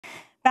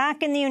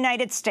Back in the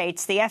United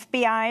States, the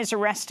FBI has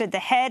arrested the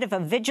head of a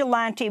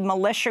vigilante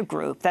militia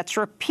group that's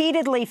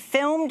repeatedly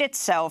filmed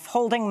itself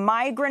holding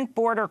migrant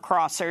border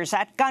crossers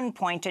at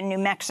gunpoint in New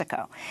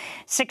Mexico.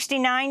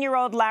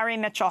 69-year-old Larry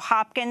Mitchell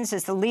Hopkins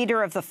is the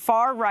leader of the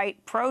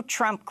far-right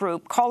pro-Trump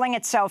group calling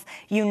itself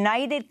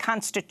United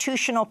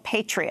Constitutional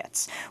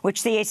Patriots,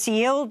 which the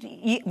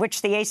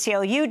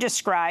ACLU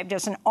described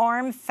as an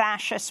armed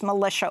fascist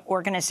militia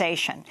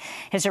organization.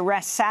 His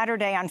arrest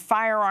Saturday on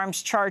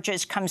firearms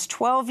charges comes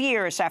 12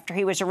 years after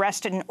he was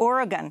arrested in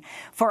Oregon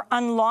for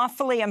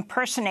unlawfully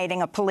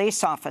impersonating a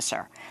police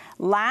officer.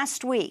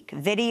 Last week,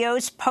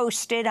 videos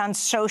posted on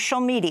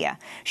social media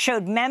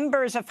showed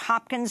members of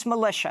Hopkins'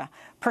 militia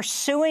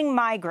pursuing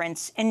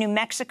migrants in New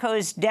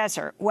Mexico's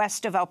desert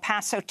west of El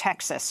Paso,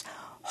 Texas,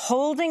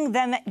 holding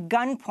them at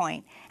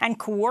gunpoint and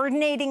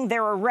coordinating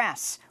their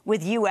arrests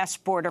with U.S.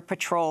 Border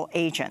Patrol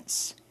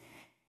agents.